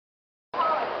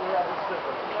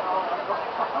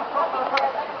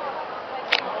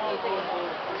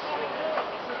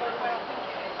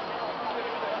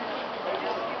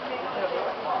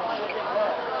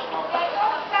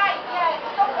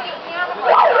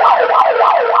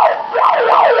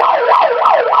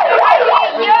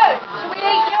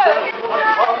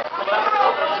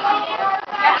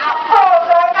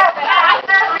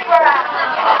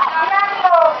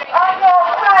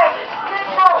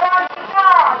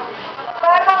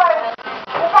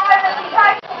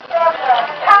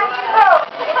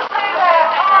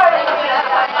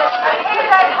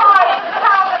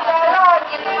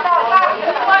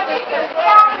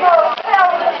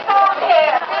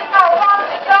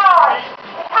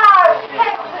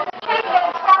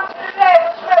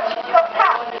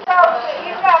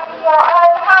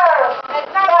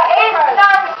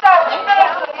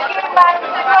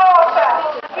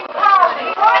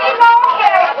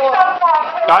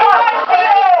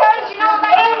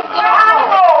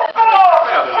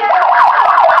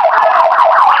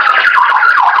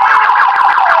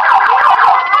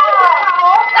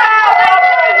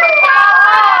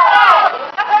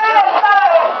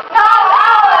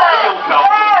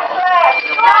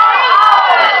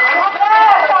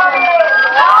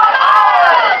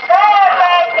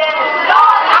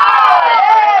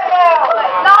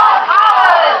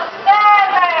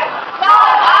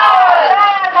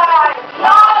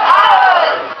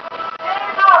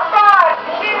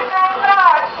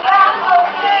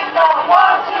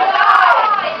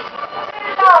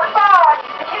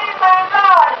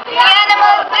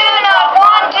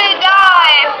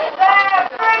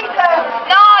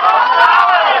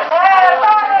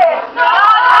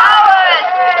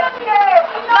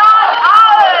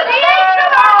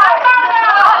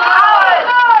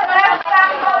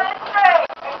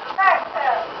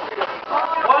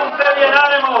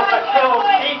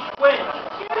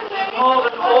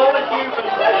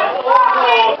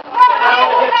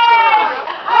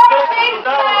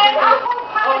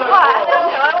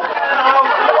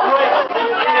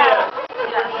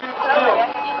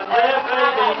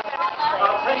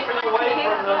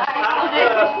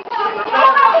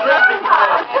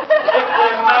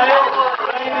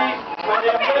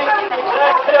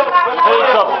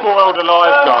Boiled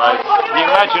alive, guys. Can you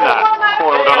imagine that?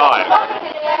 Boiled alive.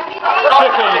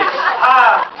 Chickens.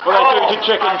 What they do to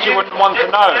chickens you wouldn't want to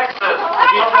know.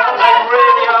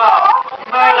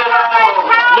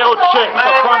 Little chicks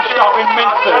are crunched up in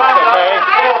minces, okay?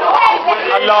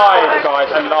 Alive, guys,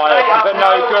 alive. They're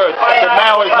no good. The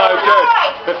male is no good.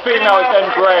 The female is then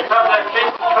bred.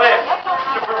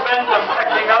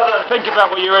 Think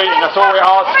about what you're eating, that's all we're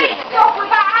asking.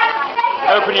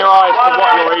 Open your eyes to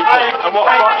what you're eating. And what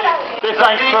this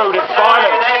ain't food, it's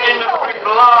violence.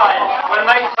 When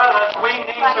they tell us we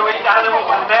need to eat animals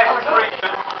and their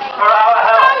secretions for our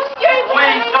health, we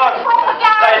don't.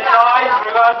 They lie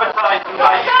through advertising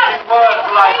by using words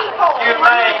like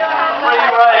humane, free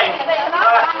range,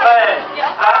 grass-fed.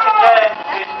 That again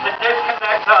is to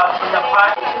disconnect us from the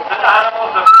fact that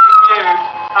animals are being used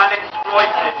and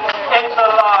exploited. It's a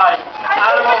lie.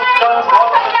 Animals don't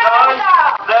want to die.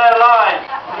 Their lives,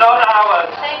 not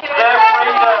ours. Their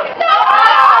freedom.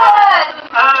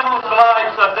 Animals'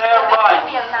 lives are their rights.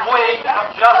 We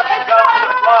have just begun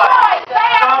to fight.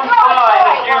 Don't fly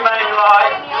the humane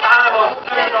life. Animals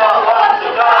do not want to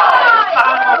die.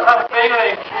 Animals have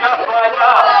feelings just like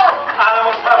us.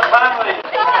 Animals have families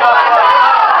just like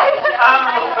us.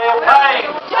 Animals feel pain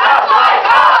just like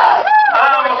us.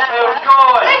 Animals feel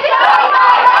joy just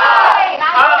like us.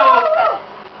 Animals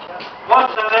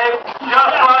want to live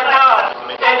just like us.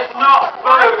 It's not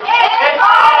food. It's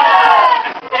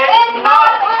violence. It's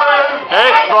not food.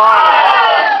 It's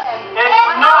violence. It's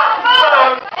not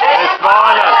food. It's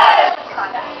violence.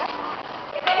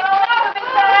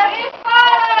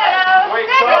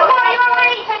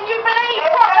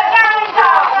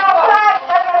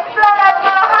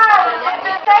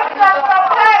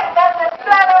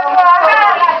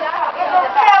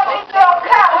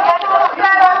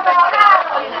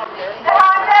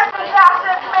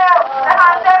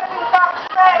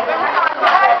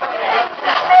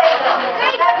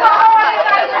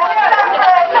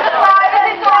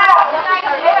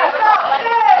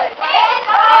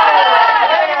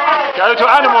 Go to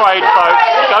Animal Aid, folks.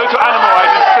 Go to Animal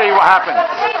Aid and see what happens.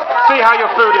 See how your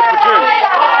food is produced.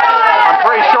 I'm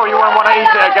pretty sure you won't want to eat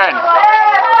it again.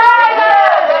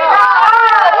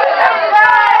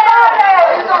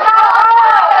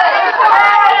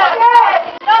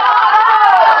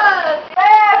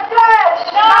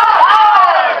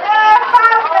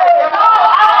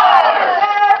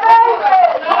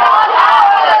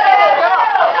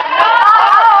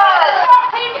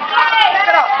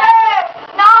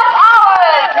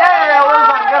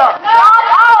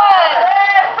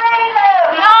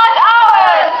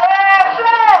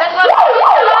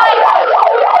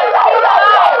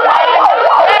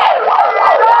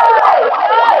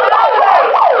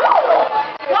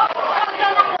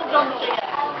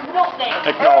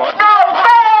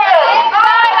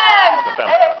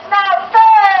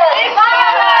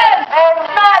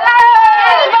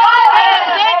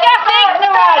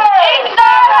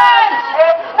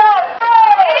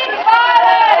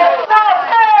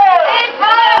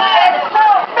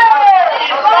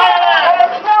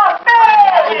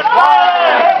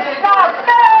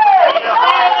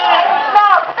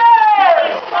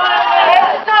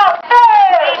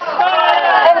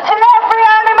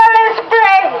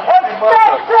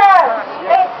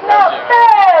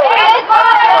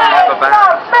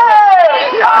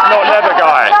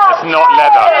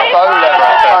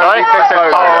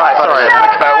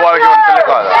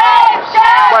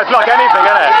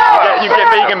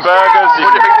 and burgers.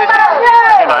 What do you think this is?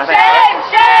 You know.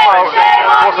 Well,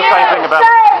 what's the same thing about?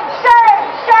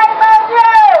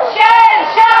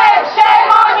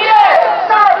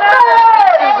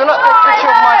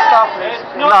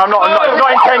 No,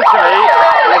 not intentionally.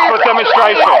 It's for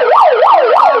demonstration.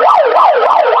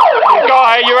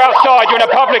 Guy, you're outside. You're in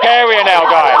a public area now,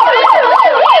 guy.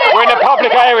 We're in a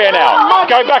public area now.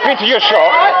 Go back into your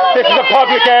shop. This is a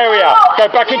public area. Go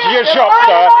back into your shop,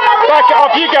 sir. Back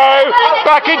off you go.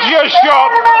 Back into your shop.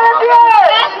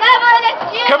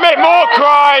 Commit more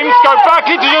crimes. Go back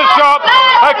into your shop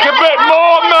and commit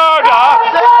more murder.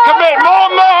 Commit more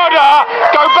murder.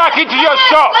 Go back into your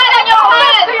shop.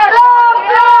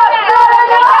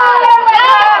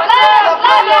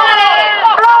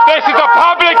 This is a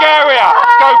public area.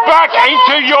 Go back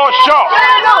into your shop.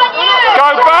 Go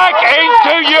back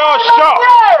into your shop.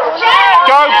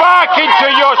 Go back into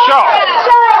your shop.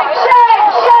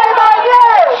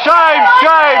 Shame,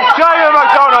 shame, shame at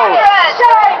McDonald's.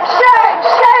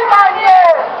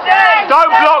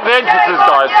 Don't block the entrances,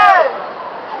 guys.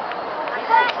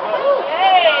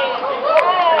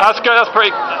 That's good. That's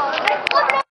pretty.